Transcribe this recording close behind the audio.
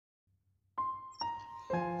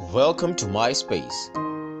Welcome to My Space.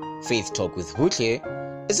 Faith Talk with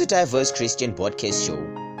Buhle is a diverse Christian podcast show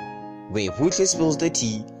where Buhle spills the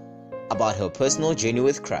tea about her personal journey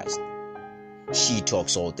with Christ. She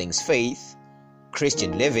talks all things faith,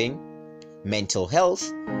 Christian living, mental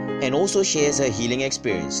health, and also shares her healing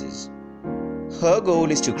experiences. Her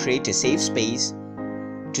goal is to create a safe space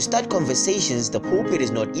to start conversations the pulpit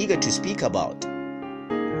is not eager to speak about.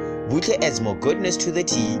 Buhle adds more goodness to the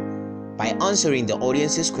tea by answering the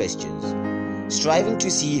audience's questions, striving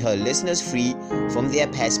to see her listeners free from their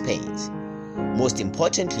past pains. Most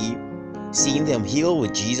importantly, seeing them heal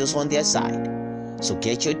with Jesus on their side. So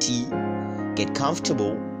get your tea, get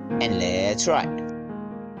comfortable, and let's ride.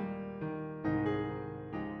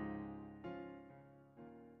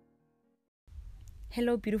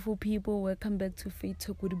 Hello, beautiful people. Welcome back to Faith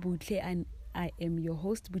Talk with Buhle, and I am your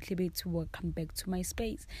host, Buhle Betu. Welcome back to my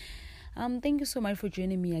space. Thank you so much for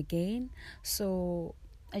joining me again. So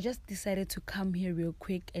I just decided to come here real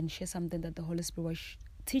quick and share something that the Holy Spirit was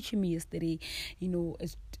teaching me yesterday.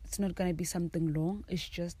 It's not gonna be something long. It's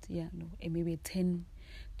just maybe a 10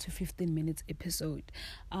 to 15 minutes episode.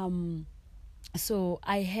 So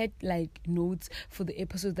I had notes for the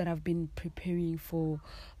episodes that I've been preparing for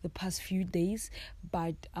the past few days,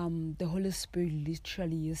 but the Holy Spirit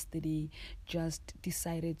literally yesterday just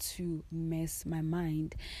decided to mess my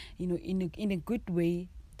mind, in a good way,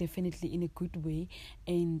 definitely in a good way,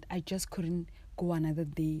 and I just couldn't go another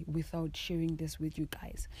day without sharing this with you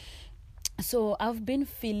guys. So I've been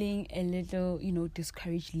feeling a little,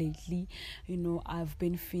 discouraged lately. I've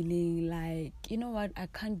been feeling like, I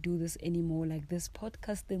can't do this anymore. Like this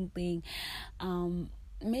podcasting thing,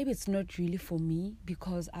 maybe it's not really for me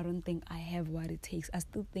because I don't think I have what it takes. I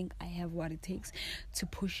still think I have what it takes to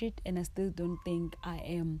push it, and I still don't think I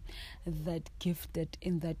am that gifted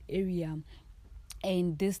in that area.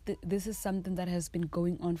 And this is something that has been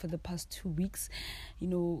going on for the past 2 weeks.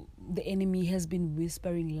 The enemy has been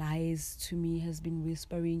whispering lies to me, has been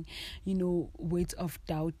whispering, words of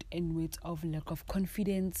doubt and words of lack of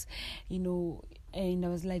confidence, and I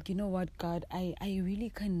was like, you know what, God, I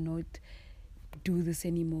really cannot do this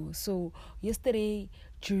anymore. So yesterday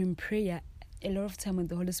during prayer, a lot of time when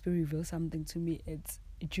the Holy Spirit reveals something to me, it's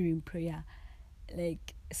during prayer,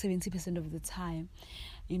 like 70% of the time,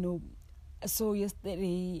 So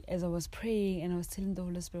yesterday, as I was praying and I was telling the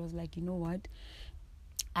Holy Spirit, I was like, you know what?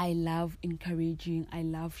 I love encouraging. I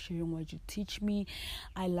love sharing what you teach me.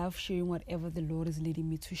 I love sharing whatever the Lord is leading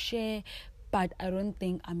me to share. But I don't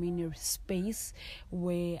think I'm in a space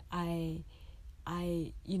where I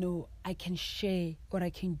can share, or I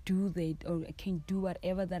can do that, or I can do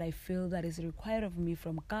whatever that I feel that is required of me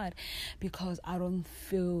from God, because I don't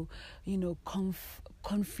feel,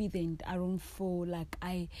 confident. I don't feel like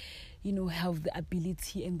I, have the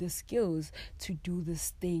ability and the skills to do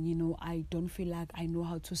this thing. I don't feel like I know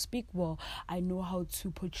how to speak well. I know how to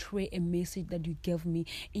portray a message that you give me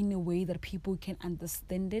in a way that people can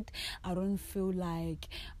understand it. I don't feel like,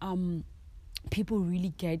 people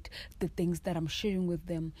really get the things that I'm sharing with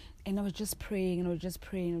them. And I was just praying,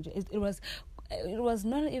 It was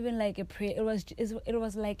not even like a prayer. It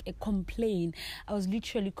was like a complaint. I was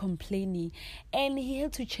literally complaining, and he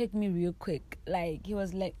had to check me real quick. Like he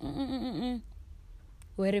was like,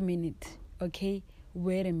 wait a minute, okay,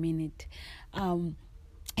 wait a minute.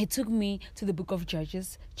 He took me to the book of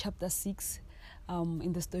Judges, chapter 6,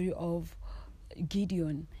 in the story of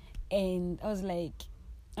Gideon, and I was like,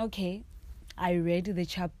 okay. I read the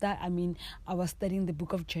chapter. I was studying the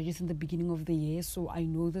book of Judges in the beginning of the year, so I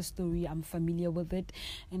know the story. I'm familiar with it.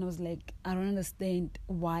 And I was like, I don't understand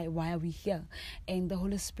why are we here? And the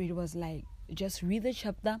Holy Spirit was like, just read the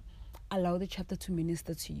chapter, allow the chapter to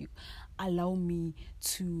minister to you. Allow me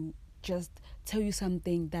to just tell you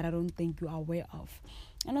something that I don't think you are aware of.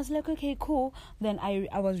 And I was like, okay, cool. Then I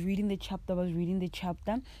was reading the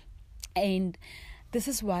chapter, and this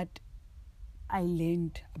is what I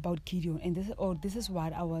learned about Gideon, and this is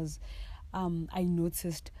what I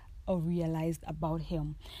noticed or realized about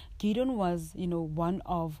him. Gideon was, one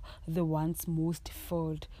of the ones most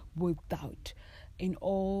filled with doubt in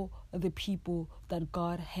all the people that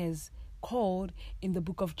God has called in the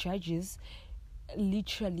book of Judges.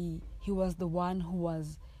 Literally, he was the one who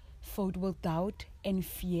was filled with doubt and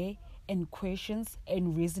fear and questions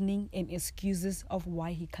and reasoning and excuses of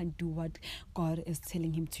why he can't do what God is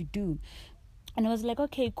telling him to do. And I was like,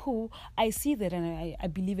 okay, cool. I see that, and I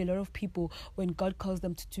believe a lot of people, when God calls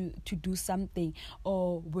them to do something,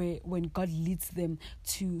 or when God leads them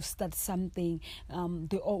to start something,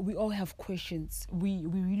 we all have questions. We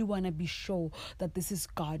really want to be sure that this is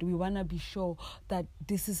God. We want to be sure that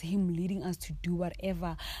this is Him leading us to do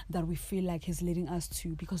whatever that we feel like He's leading us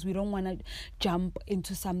to, because we don't want to jump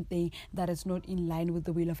into something that is not in line with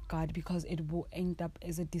the will of God, because it will end up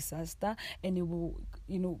as a disaster, and it will,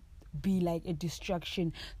 be like a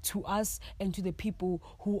distraction to us and to the people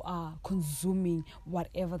who are consuming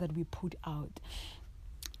whatever that we put out.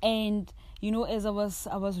 And as I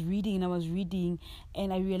was reading,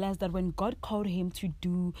 and I realized that when God called him to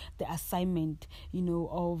do the assignment,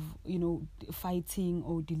 of fighting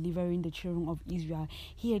or delivering the children of Israel,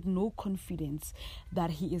 he had no confidence that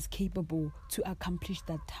he is capable to accomplish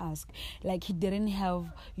that task. Like, he didn't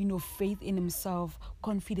have faith in himself,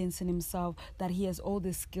 confidence in himself that he has all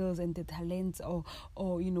the skills and the talents, or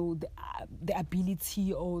the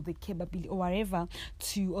ability or the capability or whatever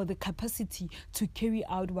or the capacity to carry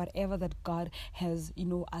out whatever that God has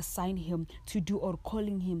assigned him to do or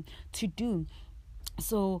calling him to do.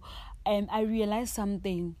 So I realized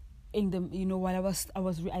something in the while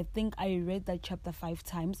I think I read that chapter 5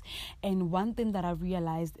 times, and one thing that I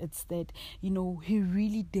realized is that he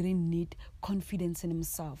really didn't need confidence in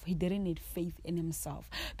himself. He didn't need faith in himself,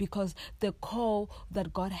 because the call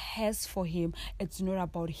that God has for him, it's not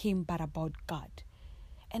about him but about God.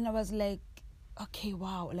 And I was like, okay,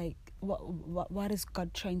 wow, like what is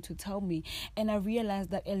God trying to tell me? And I realized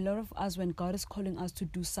that a lot of us, when God is calling us to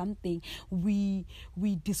do something, we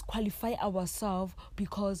disqualify ourselves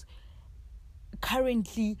because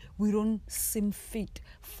currently we don't seem fit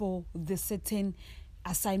for the certain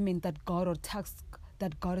assignment that God or task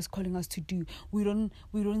that God is calling us to do. We don't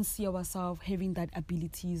see ourselves having that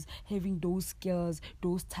abilities, having those skills,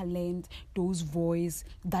 those talent,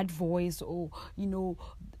 that voice, or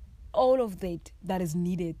all of that is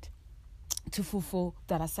needed to fulfill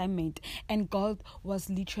that assignment. And God was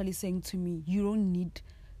literally saying to me, you don't need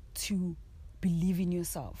to believe in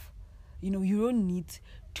yourself. You don't need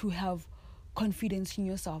to have confidence in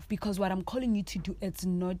yourself, because what I'm calling you to do, it's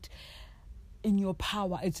not in your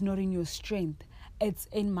power, it's not in your strength. It's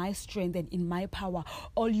in my strength and in my power.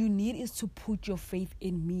 All you need is to put your faith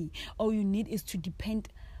in me. All you need is to depend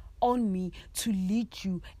on me to lead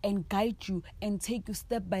you and guide you and take you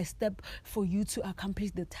step by step for you to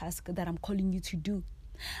accomplish the task that I'm calling you to do.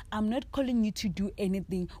 I'm not calling you to do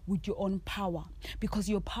anything with your own power, because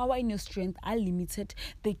your power and your strength are limited.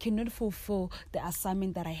 They cannot fulfill the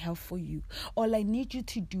assignment that I have for you. All I need you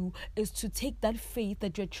to do is to take that faith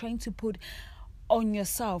that you're trying to put on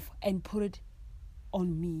yourself and put it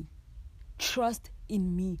on me. Trust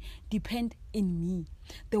in me. Depend in me.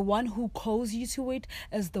 The one who calls you to it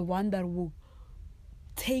is the one that will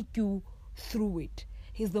take you through it.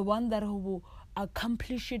 He's the one that will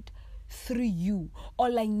accomplish it through you.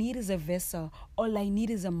 All I need is a vessel. All I need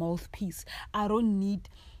is a mouthpiece. I don't need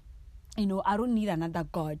another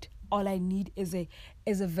God. All I need is a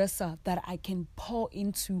vessel that I can pour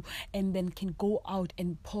into, and then can go out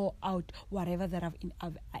and pour out whatever that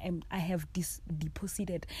I have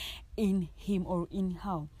deposited in him or in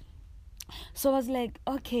her. So I was like,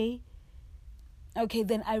 okay,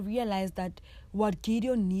 then I realized that what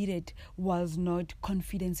Gideon needed was not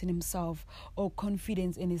confidence in himself or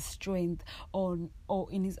confidence in his strength or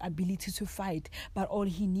in his ability to fight, but all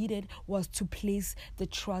he needed was to place the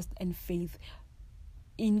trust and faith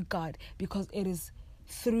in God, because it is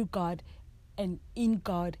through God and in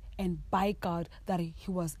God and by God that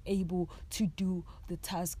he was able to do the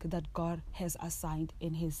task that God has assigned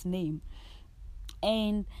in his name.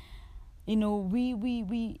 And we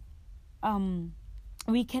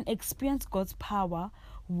can experience God's power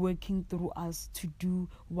working through us to do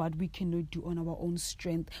what we cannot do on our own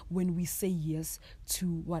strength when we say yes to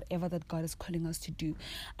whatever that God is calling us to do.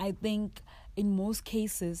 I think in most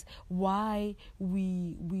cases why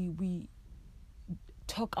we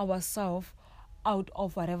talk ourselves out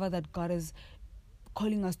of whatever that God is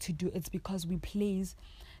calling us to do, it's because we place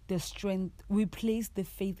the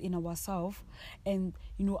faith in ourselves, and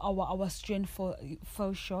our strength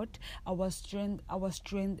fell short. Our strength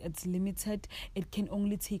it's limited. It can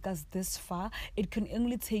only take us this far. It can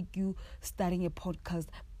only take you starting a podcast,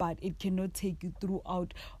 but it cannot take you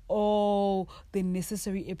throughout all the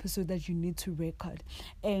necessary episodes that you need to record.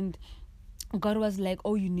 And God was like,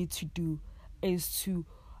 all you need to do is to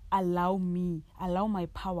allow my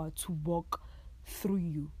power to walk through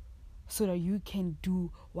you, so that you can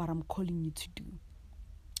do what I'm calling you to do.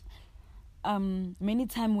 many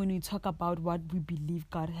times when we talk about what we believe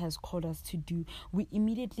God has called us to do, we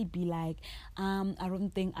immediately be like, I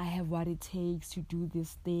don't think I have what it takes to do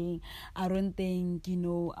this thing. I don't think,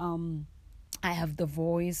 I have the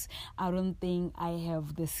voice. I don't think I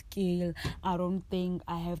have the skill. I don't think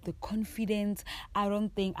I have the confidence. I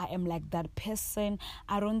don't think I am like that person.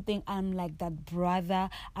 I don't think I'm like that brother.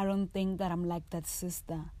 I don't think that I'm like that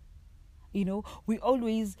sister. We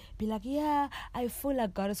always be like, yeah, I feel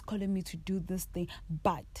like God is calling me to do this thing,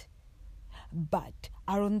 but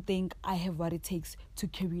I don't think I have what it takes to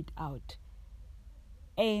carry it out.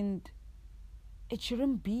 And it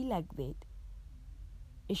shouldn't be like that.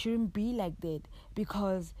 It shouldn't be like that,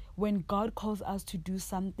 because when God calls us to do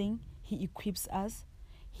something, He equips us,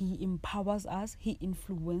 He empowers us, He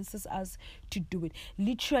influences us to do it.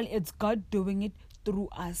 Literally, it's God doing it through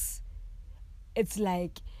us. It's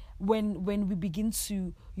like when we begin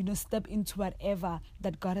to step into whatever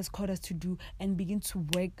that God has called us to do and begin to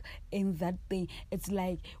work in that thing, it's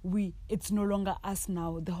like it's no longer us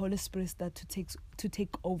now. The Holy Spirit starts to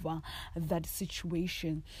take over that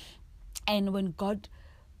situation. And when God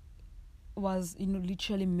was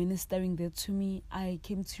literally ministering that to me, I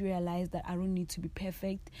came to realize that I don't need to be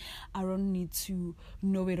perfect. I don't need to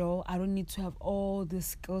know it all. I don't need to have all the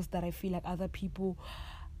skills that I feel like other people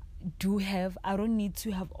do have. I don't need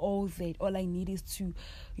to have all that. All I need is to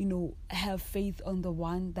have faith on the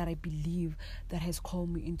one that I believe that has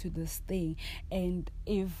called me into this thing. And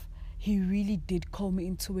if He really did call me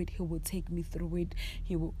into it, He will take me through it.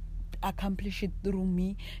 He will accomplish it through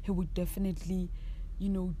me. He will definitely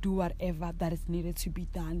do whatever that is needed to be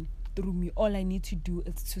done through me. All I need to do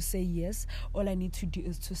is to say yes. All I need to do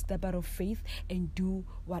is to step out of faith and do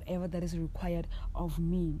whatever that is required of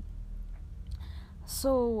me.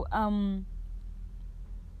 So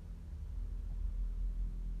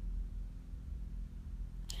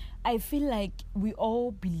I feel like we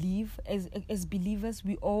all believe, as believers,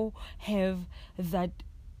 we all have that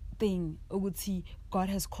thing. I would see, God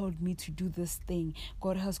has called me to do this thing.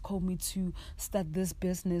 God has called me to start this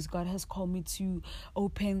business. God has called me to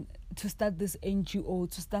start this NGO,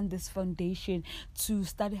 to start this foundation, to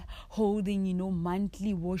start holding,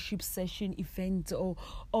 monthly worship session events, or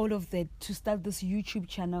all of that, to start this YouTube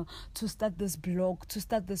channel, to start this blog, to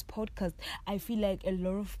start this podcast. I feel like a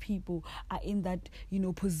lot of people are in that,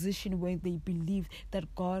 position where they believe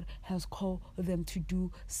that God has called them to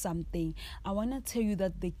do something. I want to tell you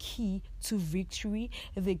that the key to victory,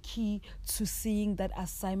 the key to seeing that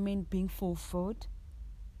assignment being fulfilled,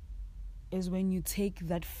 is when you take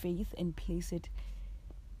that faith and place it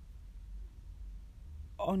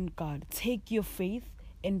on God. Take your faith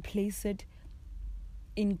and place it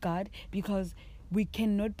in God, because we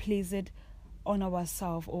cannot place it on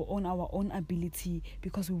ourselves or on our own ability,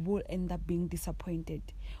 because we will end up being disappointed.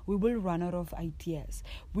 We will run out of ideas.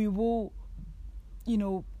 We will,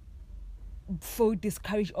 feel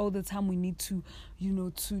discouraged all the time. We need to,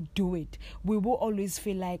 to do it. We will always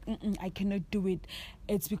feel like, I cannot do it.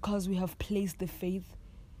 It's because we have placed the faith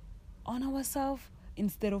on ourselves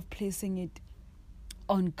instead of placing it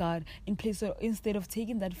on God. Instead of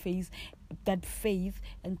taking that faith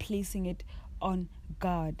and placing it on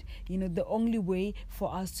God. The only way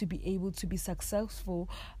for us to be able to be successful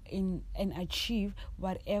in and achieve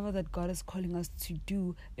whatever that God is calling us to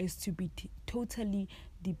do is to be totally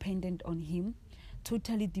dependent on Him,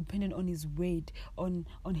 totally dependent on His word, on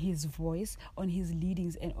His voice, on His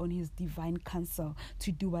leadings, and on His divine counsel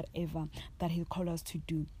to do whatever that He called us to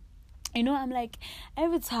do. I'm like,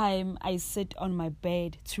 every time I sit on my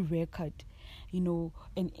bed to record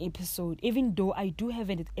an episode, even though I do have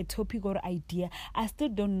a topic or idea, I still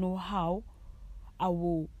don't know how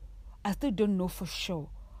I still don't know for sure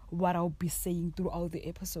what I'll be saying throughout the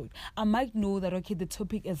episode. I might know that, okay, the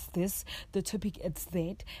topic is this, the topic is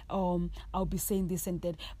that, I'll be saying this and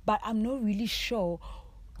that, but I'm not really sure,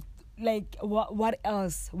 like, what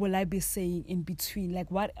else will I be saying in between? Like,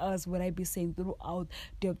 what else will I be saying throughout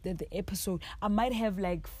the episode? I might have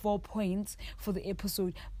like 4 points for the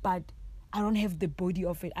episode, but I don't have the body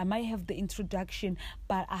of it. I might have the introduction,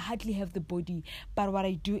 but I hardly have the body. But what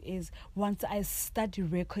I do is, once I start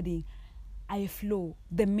recording, I flow.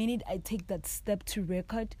 The minute I take that step to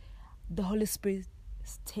record, the Holy Spirit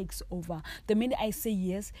takes over. The minute I say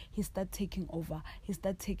yes, He starts taking over.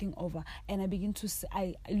 And I begin to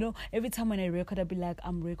say, every time when I record, I'll be like,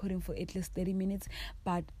 I'm recording for at least 30 minutes,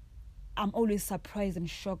 but I'm always surprised and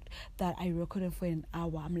shocked that I recorded for an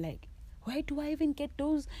hour. I'm like, where do I even get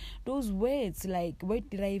those words? Like, where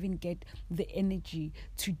did I even get the energy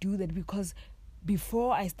to do that? Because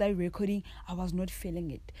before I started recording, I was not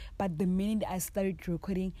feeling it. But the minute I started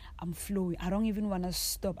recording, I'm flowing. I don't even want to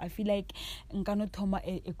stop. I feel like I'm going to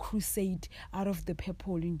take a crusade out of the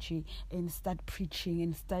purple and start preaching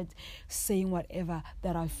and start saying whatever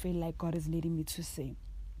that I feel like God is leading me to say.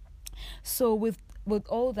 So with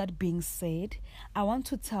all that being said, I want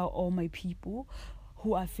to tell all my people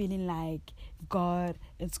who are feeling like God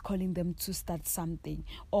is calling them to start something,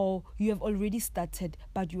 or you have already started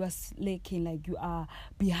but you are slacking, like you are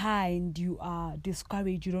behind, you are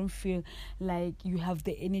discouraged, you don't feel like you have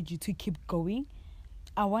the energy to keep going.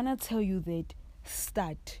 I want to tell you that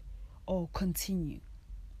start or continue.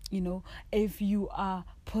 If you are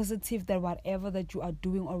positive that whatever that you are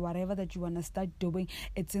doing or whatever that you want to start doing,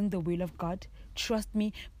 it's in the will of God, trust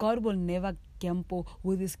me, God will never gamble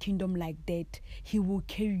with his kingdom like that. He will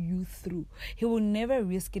carry you through. He will never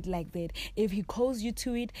risk it like that. If he calls you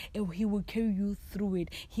to it, he will carry you through it.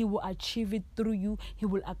 He will achieve it through you. He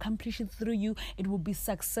will accomplish it through you. It will be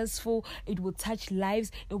successful. It will touch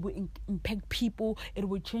lives. It will impact people. It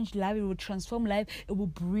will change life. It will transform life. It will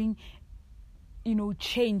bring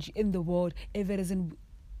change in the world if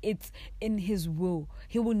it's in his will.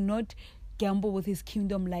 He will not gamble with his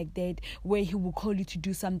kingdom like that, where he will call you to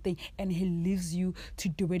do something and he leaves you to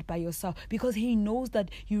do it by yourself, because he knows that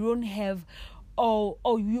you don't have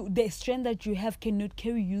the strength that you have cannot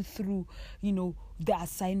carry you through the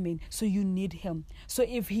assignment. So you need him. So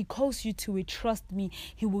if he calls you to it, trust me,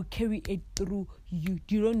 he will carry it through you.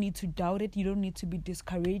 You don't need to doubt it. You don't need to be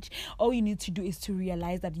discouraged. All you need to do is to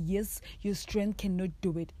realize that yes, your strength cannot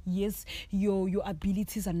do it. Yes, your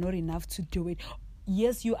abilities are not enough to do it.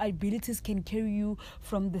 Yes, your abilities can carry you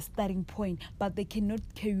from the starting point, but they cannot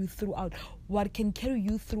carry you throughout. What can carry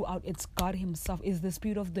you throughout, it's God himself, is the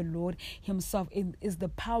Spirit of the Lord himself, is the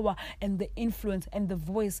power and the influence and the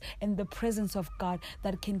voice and the presence of God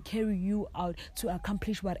that can carry you out to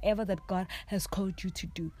accomplish whatever that God has called you to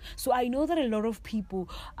do. So I know that a lot of people,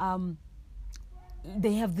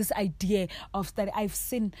 they have this idea of starting. I've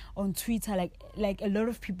seen on Twitter, like a lot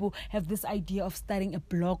of people have this idea of starting a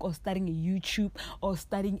blog or starting a YouTube or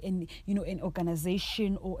starting an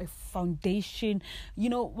organization or a foundation,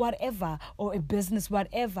 whatever, or a business,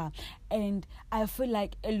 whatever. And I feel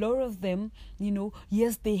like a lot of them,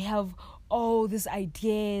 yes, they have all these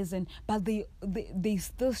ideas, but they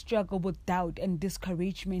still struggle with doubt and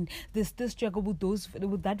discouragement. They still struggle with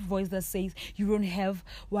that voice that says you don't have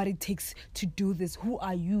what it takes to do this. Who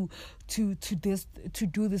are you to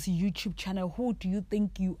do this YouTube channel? Who do you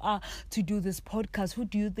think you are to do this podcast? Who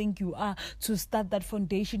do you think you are to start that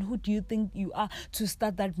foundation? Who do you think you are to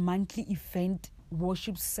start that monthly event,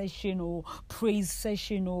 worship session or praise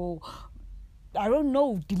session, or I don't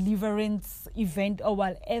know, deliverance event or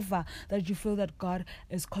whatever that you feel that God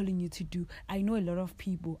is calling you to do? I know a lot of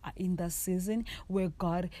people are in that season where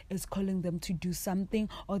God is calling them to do something,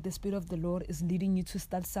 or the Spirit of the Lord is leading you to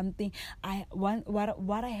start something.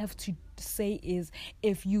 What I have to say is,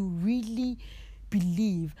 if you really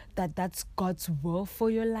believe that that's God's will for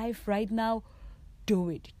your life right now, do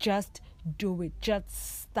it. Just do it.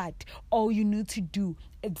 Just start. All you need to do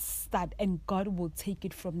is start, and God will take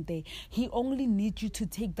it from there. He only needs you to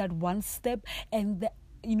take that one step, and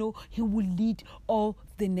he will lead all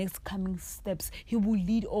the next coming steps. He will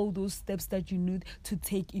lead all those steps that you need to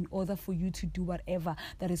take in order for you to do whatever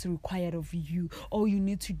that is required of you. All you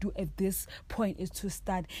need to do at this point is to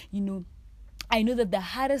start. I know that the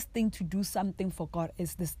hardest thing to do something for God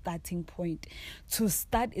is the starting point. To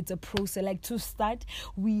start, it's a process. Like to start,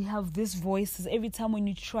 we have these voices. Every time when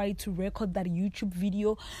you try to record that YouTube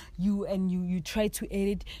video, you try to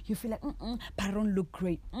edit, you feel like, but I don't look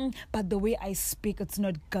great. But the way I speak, it's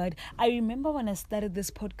not good. I remember when I started this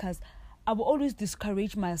podcast, I will always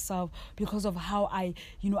discourage myself because of how I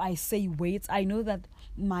say words. I know that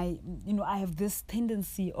I have this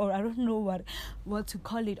tendency, or I don't know what to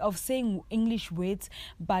call it, of saying English words,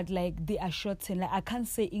 but like they are shortened. Like I can't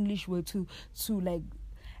say English word to like,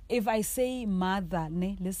 if I say mother,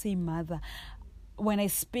 let's say mother. When I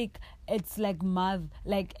speak, it's like mother,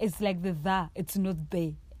 like it's like it's not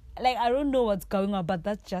there. Like I don't know what's going on, but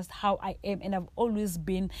that's just how I am, and I've always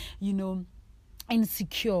been,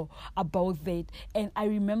 insecure about that. And I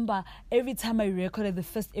remember every time I recorded the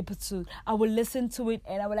first episode, I would listen to it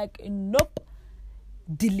and I would like, nope,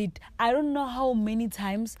 delete. I don't know how many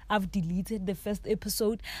times I've deleted the first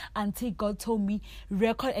episode until God told me,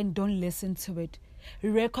 record and don't listen to it.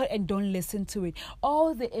 Record and don't listen to it.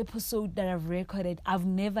 All the episodes that I've recorded, I've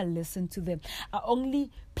never listened to them. I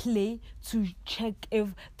only play to check if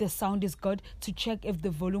the sound is good, to check if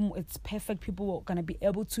the volume is perfect, people are gonna be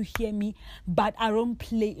able to hear me, but I don't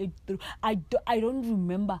play it through. I don't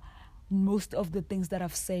remember most of the things that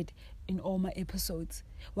I've said in all my episodes.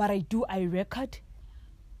 What I do, I record,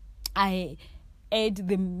 I add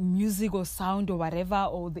the music or sound or whatever,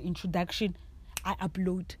 or the introduction, I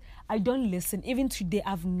upload. I don't listen. Even today,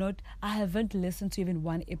 I haven't listened to even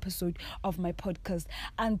one episode of my podcast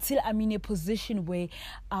until I'm in a position where,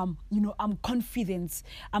 I'm confident.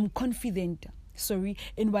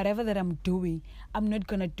 In whatever that I'm doing. I'm not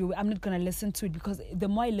gonna do it. I'm not gonna listen to it, because the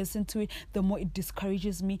more I listen to it, the more it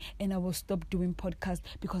discourages me, and I will stop doing podcasts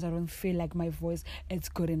because I don't feel like my voice is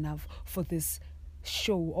good enough for this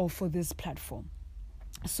show or for this platform.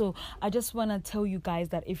 So I just want to tell you guys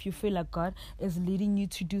that if you feel like God is leading you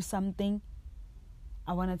to do something,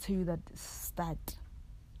 I want to tell you that start.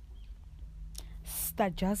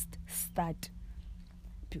 Just start.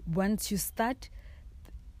 Once you start,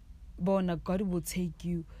 God will take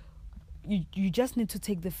you. You just need to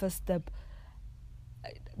take the first step.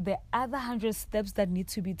 The other 100 steps that need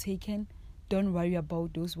to be taken, don't worry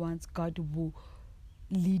about those ones. God will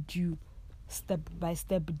lead you step by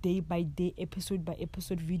step, day by day, episode by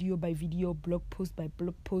episode, video by video, blog post by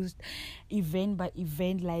blog post, event by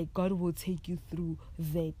event. Like, God will take you through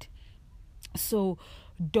that. So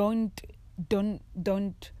don't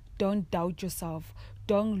doubt yourself.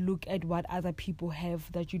 Don't look at what other people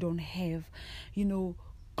have that you don't have.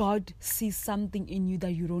 God sees something in you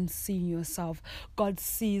that you don't see in yourself. God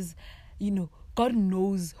sees, God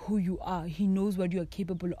knows who you are. He knows what you are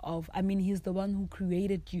capable of. I mean, He's the one who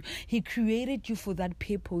created you. He created you for that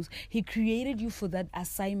purpose. He created you for that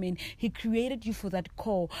assignment. He created you for that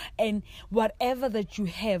call. And whatever that you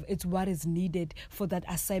have, it's what is needed for that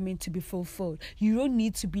assignment to be fulfilled. You don't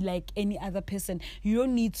need to be like any other person. You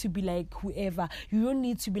don't need to be like whoever. You don't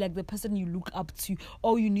need to be like the person you look up to.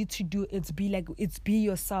 All you need to do is be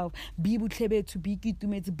yourself. Be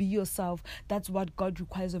yourself. That's what God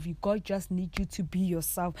requires of you. God just needs you to be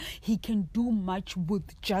yourself. He can do much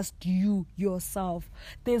with just you, yourself.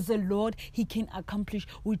 There's a lot He can accomplish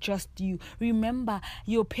with just you. Remember,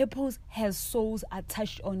 your purpose has souls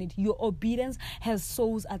attached on it. Your obedience has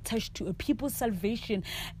souls attached to it. People's salvation,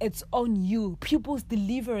 it's on you. People's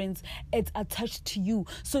deliverance, it's attached to you.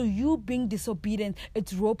 So you being disobedient,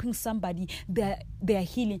 it's robbing somebody their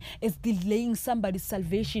healing. It's delaying somebody's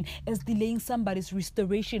salvation. It's delaying somebody's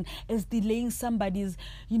restoration. It's delaying somebody's,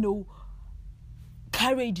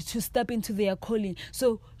 courage to step into their calling.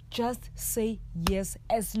 So just say yes.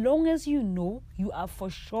 As long as you know, you are for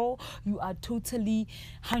sure, you are totally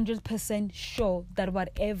 100% sure that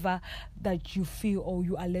whatever that you feel or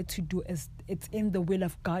you are led to do it's in the will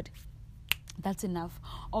of God. That's enough.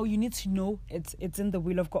 All you need to know, it's in the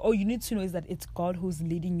will of God. All you need to know is that it's God who's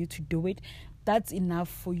leading you to do it. That's enough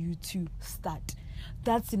for you to start.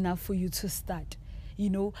 That's enough for you to start.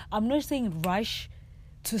 I'm not saying rush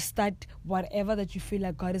to start whatever that you feel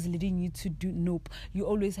like God is leading you to do. Nope. You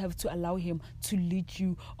always have to allow Him to lead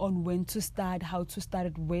you on when to start, how to start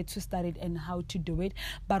it, where to start it, and how to do it.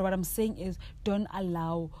 But what I'm saying is, don't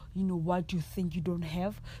allow, what you think you don't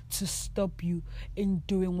have to stop you in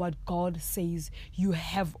doing what God says you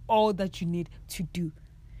have all that you need to do.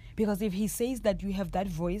 Because if He says that you have that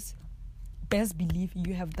voice, best believe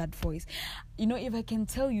you have that voice. If I can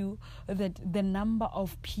tell you that the number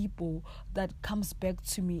of people that comes back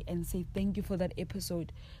to me and say, thank you for that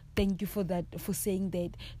episode, thank you for that, for saying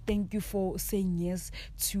that, thank you for saying yes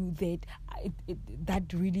to that,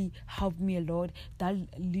 that really helped me a lot. That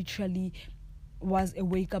literally was a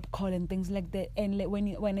wake-up call and things like that. And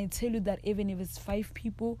when I tell you that, even if it's 5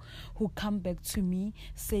 people who come back to me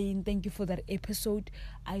saying thank you for that episode,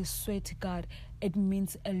 I swear to God, it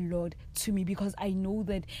means a lot to me, because I know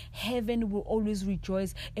that heaven will always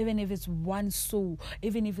rejoice, even if it's one soul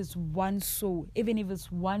that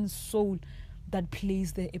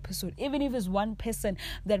plays the episode, even if it's one person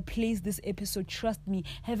that plays this episode. Trust me,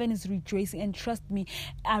 heaven is rejoicing. And trust me,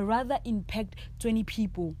 I'd rather impact 20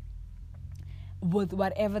 people with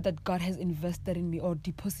whatever that God has invested in me or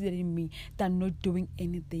deposited in me than not doing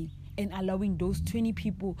anything and allowing those 20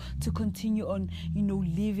 people to continue on,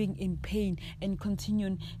 living in pain and continue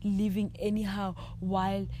on living anyhow,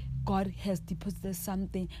 while God has deposited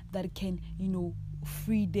something that can,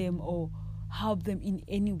 free them or help them in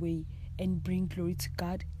any way and bring glory to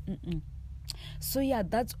God. So yeah,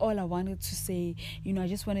 that's all I wanted to say. I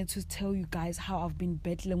just wanted to tell you guys how I've been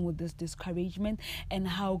battling with this discouragement and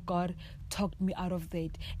how God talked me out of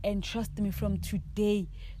that. And trust me, from today,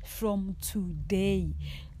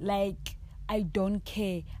 like, I don't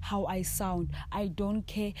care how I sound. I don't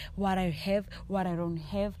care what I have, what I don't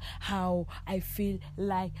have, how I feel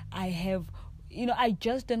like I have. I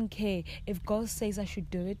just don't care. If God says I should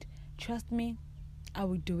do it, trust me, I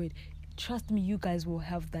will do it. trust me, you guys will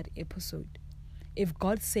have that episode. If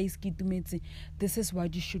God says, this is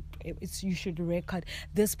what you should record.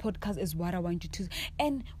 This podcast is what I want you to.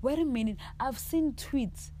 And wait a minute, I've seen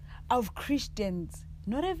tweets of Christians,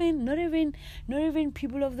 not even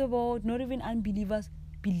people of the world, not even unbelievers,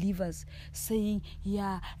 believers saying,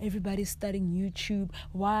 yeah, everybody's starting YouTube.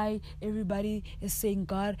 Why everybody is saying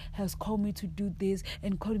God has called me to do this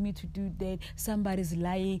and called me to do that? Somebody's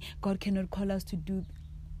lying. God cannot call us to do.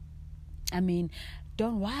 I mean,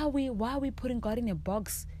 why are we putting God in a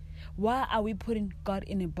box? Why are we putting God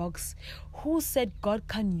in a box? Who said God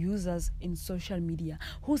can use us in social media?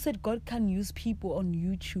 Who said God can use people on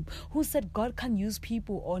YouTube? Who said God can use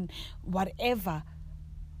people on whatever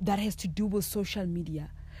that has to do with social media?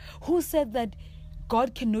 Who said that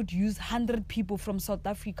God cannot use 100 people from South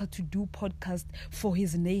Africa to do podcast for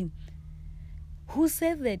his name? Who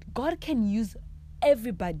said that God can use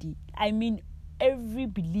everybody? I mean, every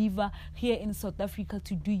believer here in South Africa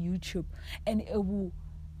to do YouTube, and it will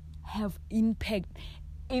have impact.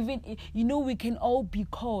 Even, we can all be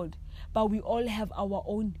called, but we all have our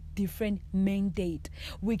own different mandate.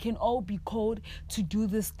 We can all be called to do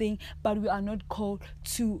this thing, but we are not called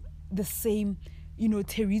to the same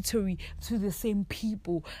territory, to the same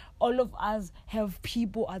people. All of us have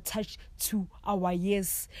people attached to our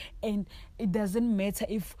yes, and it doesn't matter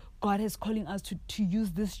if God is calling us to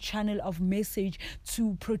use this channel of message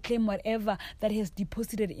to proclaim whatever that has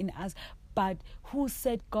deposited in us. But who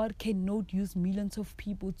said God cannot use millions of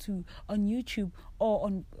people on YouTube or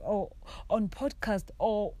on podcast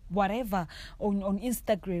or whatever, on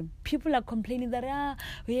Instagram? People are complaining that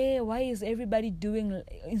why is everybody doing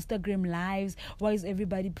Instagram lives? Why is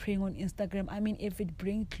everybody praying on Instagram? I mean, if it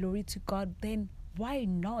brings glory to God, then why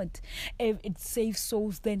not? If it saves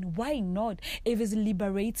souls, then why not? If it's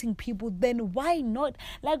liberating people, then why not?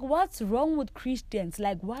 Like, what's wrong with Christians?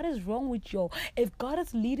 Like, what is wrong with y'all? If God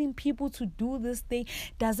is leading people to do this thing,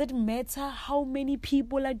 does it matter how many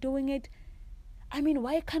people are doing it? I mean,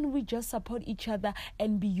 why can't we just support each other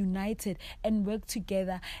and be united and work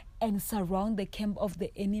together and surround the camp of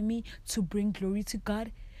the enemy to bring glory to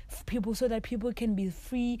God? People, so that people can be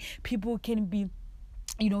free, people can be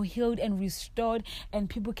healed and restored, and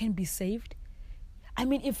people can be saved. I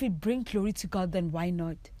mean, if it brings glory to God, then why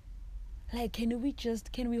not? Like, can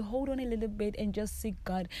we hold on a little bit and just seek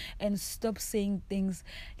God and stop saying things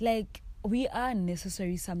like, we are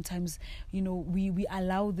necessary sometimes. We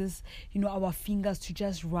allow this, our fingers to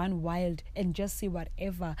just run wild and just say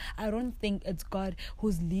whatever. I don't think it's God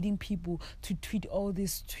who's leading people to tweet all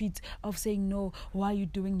these tweets of saying, no, why are you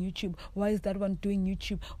doing YouTube? Why is that one doing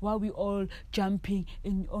YouTube? Why are we all jumping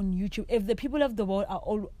on YouTube? If the people of the world are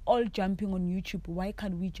all jumping on YouTube, why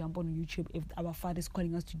can't we jump on YouTube if our Father is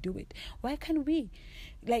calling us to do it? Why can't we?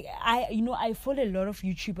 Like, I follow a lot of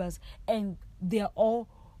YouTubers, and they're all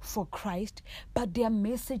for Christ, but their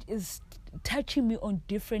message is touching me on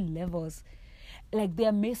different levels. Like,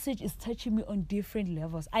 their message is touching me on different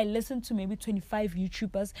levels. I listen to maybe 25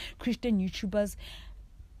 YouTubers, Christian YouTubers,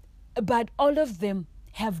 but all of them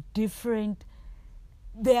have different.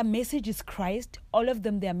 Their message is Christ. All of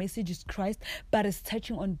them, their message is Christ, but it's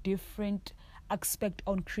touching on different aspect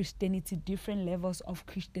on Christianity, different levels of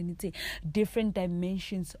Christianity, different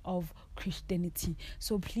dimensions of Christianity.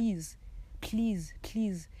 So please,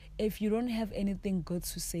 if you don't have anything good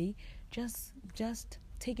to say, just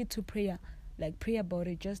take it to prayer. Like, pray about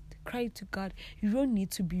it. Just cry to God. You don't need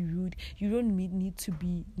to be rude. You don't need to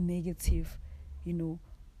be negative,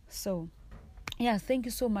 So, yeah, thank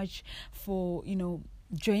you so much for,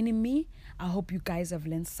 joining me. I hope you guys have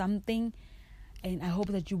learned something. And I hope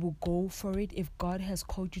that you will go for it. If God has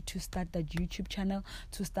called you to start that YouTube channel,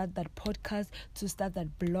 to start that podcast, to start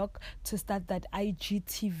that blog, to start that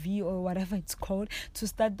IGTV or whatever it's called, to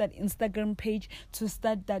start that Instagram page, to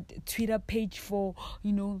start that Twitter page for,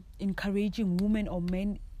 encouraging women or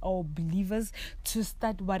men or believers, to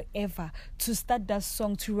start whatever, to start that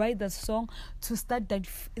song, to write that song, to start that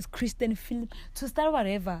Christian film, to start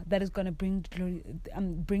whatever that is going to bring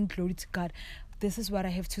glory to God. This is what I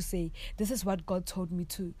have to say. This is what God told me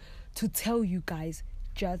to tell you guys.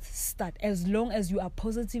 Just start. As long as you are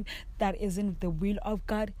positive that isn't the will of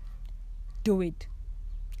God, do it.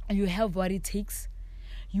 You have what it takes.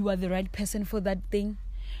 You are the right person for that thing.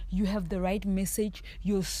 You have the right message.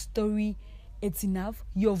 Your story, it's enough.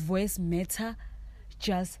 Your voice matter.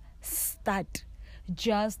 Just start.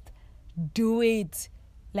 Just do it.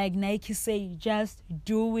 Like Nike say, just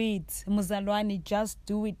do it. Muzalwani, just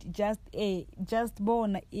do it. Just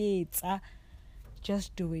bona it.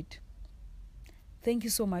 Just do it. Thank you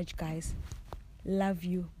so much, guys. Love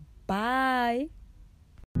you. Bye.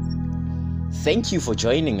 Thank you for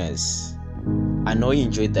joining us. I know you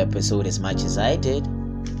enjoyed the episode as much as I did.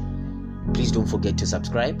 Please don't forget to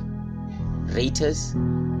subscribe, rate us,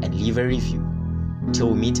 and leave a review.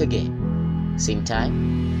 Till we meet again, same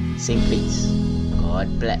time, same place.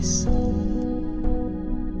 God bless.